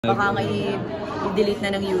Baka nga i-delete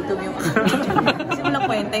na ng YouTube yung kasi walang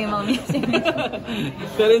kwenta yung mga music.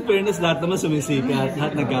 Pero in fairness, lahat naman sumisikat.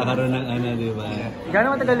 Lahat nagkakaroon ng ano, di ba?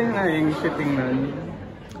 Gano'n matagal yung shooting nun?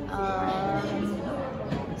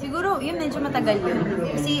 Siguro, yun medyo matagal yun.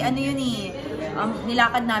 Kasi ano yun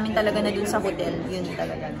nilakad namin talaga na dun sa hotel. Yun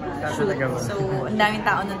talaga. Shoot. So, ang daming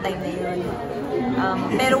tao nung time na yun.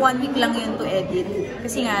 Pero 1 week lang yun to edit.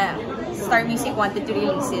 Kasi nga, Star Music wanted to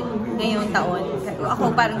release it ngayong taon.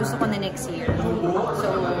 Ako parang gusto ko na next year.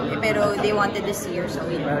 So, pero they wanted this year, so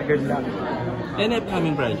we good luck. Any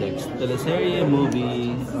upcoming projects? Teleserye,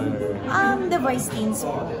 movie, or... The Voice Teens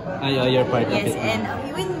po. Ay, you're part of it. Yes, and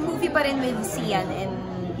movie pa rin with Sian and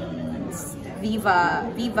Viva,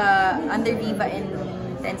 under Viva and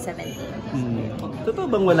 1017. Totoo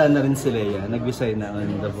bang wala na rin si Lea? Nag-resign na on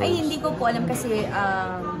The Voice? Ay, hindi ko po alam kasi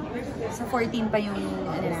sa 14 pa yung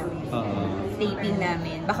taping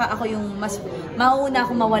namin. Baka ako yung mas mauna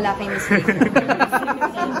akong mawala kay Miss Lea.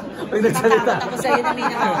 Natakot ako sa'yo na may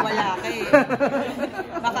nawawala ka eh.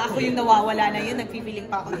 Baka ako yung nawawala na yun, nagpipiling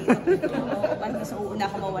pa ako dito. Parang mas uuna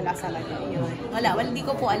akong mawala sa kanya. Wala, hindi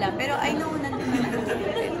ko po alam. Pero I know nandun na.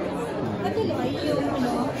 Natuloy yung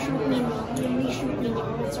reshoot ninyo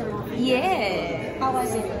sa Raffy. Yeah. How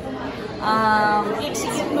was it?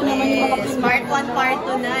 Execute mo naman yung mga part 1, part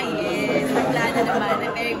 2 na. Yes. Nagla na naman.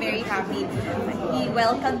 I'm very, very happy. He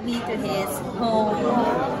welcomed me to his home.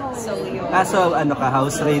 So, yun. So ano ka,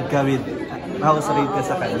 house raid ka with... House raid ka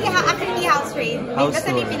sa kanya? Actually, house raid.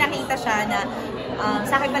 Basta may pinakita siya na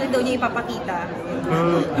sa akin pala daw niya ipapakita.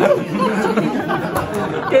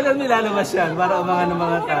 Kailan nilalabas yan? Para umangan ng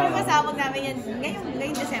mga tao. Pero masabog namin yan.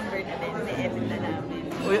 Ngayong December na din. Na-edit na namin.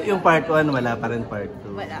 Yung part 1, wala pa rin part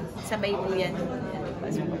 2? Wala. Sabay po yan.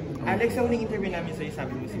 Alex, sa uling interview namin sa'yo,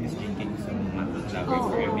 sabi mo si Miss Jane King sa Lovers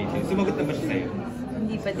for Everything. Sumagot na ba siya sa'yo?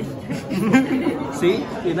 Hindi pa din. See?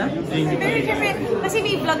 Tina? Pero syempre, kasi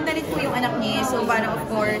may vlog na rin po yung anak niya. So parang of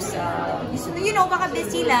course, you know, baka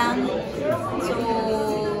busy lang. So,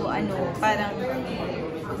 parang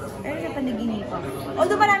pero na panaginipan.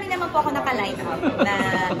 Although marami naman po ako naka-line up na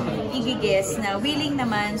i-guess na willing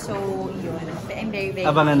naman. So, yun. I'm very, very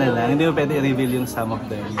abangan na lang. Hindi mo pwede i-reveal yung some of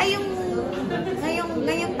them. Ay, yung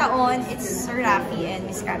ngayong taon, it's Sir Raffy and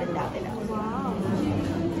Miss Karen Davila. Wow.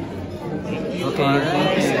 Okay.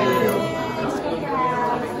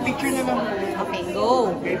 Picture na lang. Okay,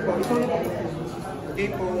 go. Okay po. Okay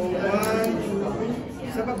po. 1, 2.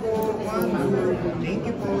 Isa pa po. 1, 2. Thank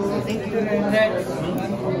you po. Thank you.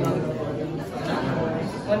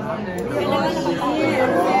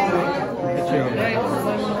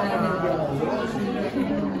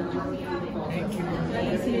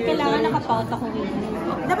 Kailangan nakapout ako rin.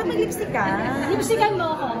 Dapat mag-lipstick ka. Lipstickan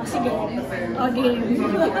mo ako. Sige. Okay.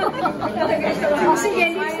 Sige,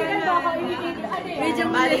 lipstickan mo ako. Medyo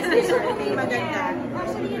maliit. Hindi maganda.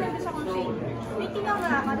 Actually, yun ang gusto kong shade. May tingnan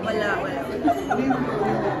nga ako. Wala.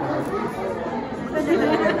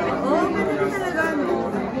 Oo, ganda talaga, no?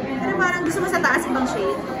 Pero parang gusto mo sa taas ibang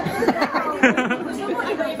shade. Gusto mo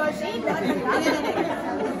iba-ibang shade?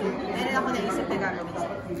 Meron ako naisip na gagawin.